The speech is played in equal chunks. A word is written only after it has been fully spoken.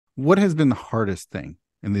what has been the hardest thing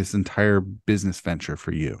in this entire business venture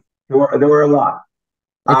for you? There were a lot.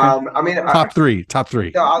 Okay. I mean, Top three. Top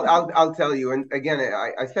three. no, I'll tell you. And again,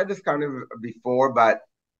 I said this kind of before, but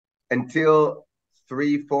until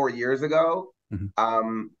 3, 4 years ago,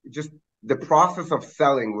 Mhm. just the process of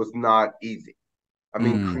selling was not easy. I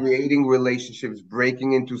mean, Mm, creating relationships,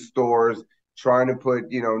 breaking into stores, trying to put,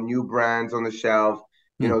 new brands on the shelf,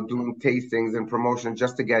 mm, doing tastings and promotion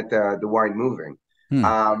just to get the wine moving. mm,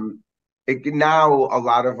 Um, now a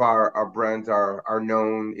lot of our brands are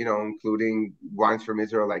known, including wines from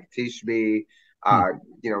Israel like Tishbe, mm,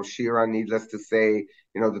 uh, Shira, needless to say,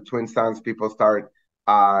 the Twin Sons, people start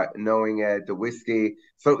knowing it, the whiskey.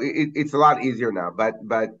 So it's a lot easier now. But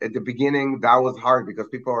at the beginning, that was hard because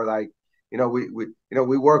people are like,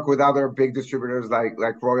 we work with other big distributors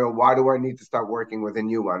like Royal. Why do I need to start working with a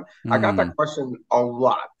new one? I got that mm, question a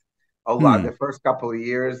lot, a lot. mm, The first couple of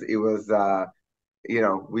years, it was,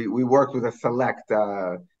 we worked with a select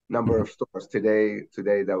number mm, of stores.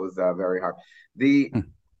 Today that was very hard. The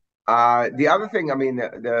other thing, I mean,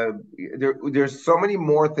 there's so many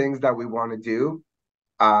more things that we want to do,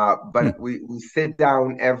 mm, but we sit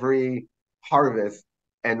down every harvest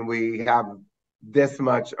and we have this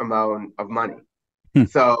much amount of money. mm,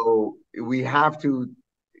 So we have to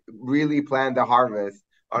really plan the harvest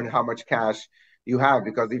on how much cash you have,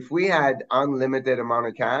 because if we had unlimited amount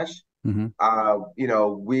of cash, mhm,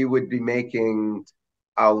 we would be making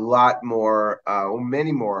a lot more, or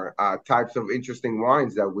many more types of interesting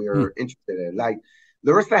wines that mm, we're interested in. Like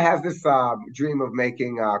Larissa has this dream of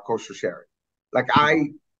making kosher sherry. Like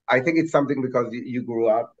mm, I think it's something because you grew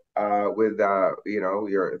up with, I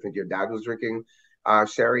think your dad was drinking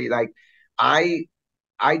sherry. Like I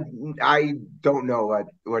I I don't know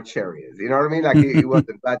what sherry is. You know what I mean? Like it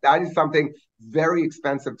wasn't, but that is something very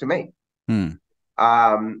expensive to make. mm,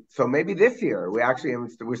 So maybe this year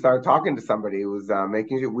we started talking to somebody who was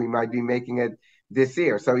making it. We might be making it this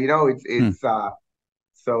year. So mm,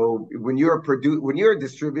 so when you're a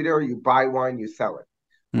distributor, you buy wine, you sell it.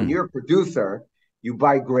 When mm. you're a producer, you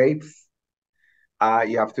buy grapes,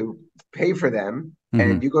 you have to pay for them, and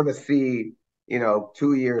Mhm. you're going to see,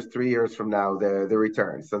 2 years, 3 years from now, the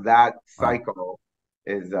return. So that Wow. cycle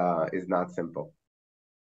is not simple.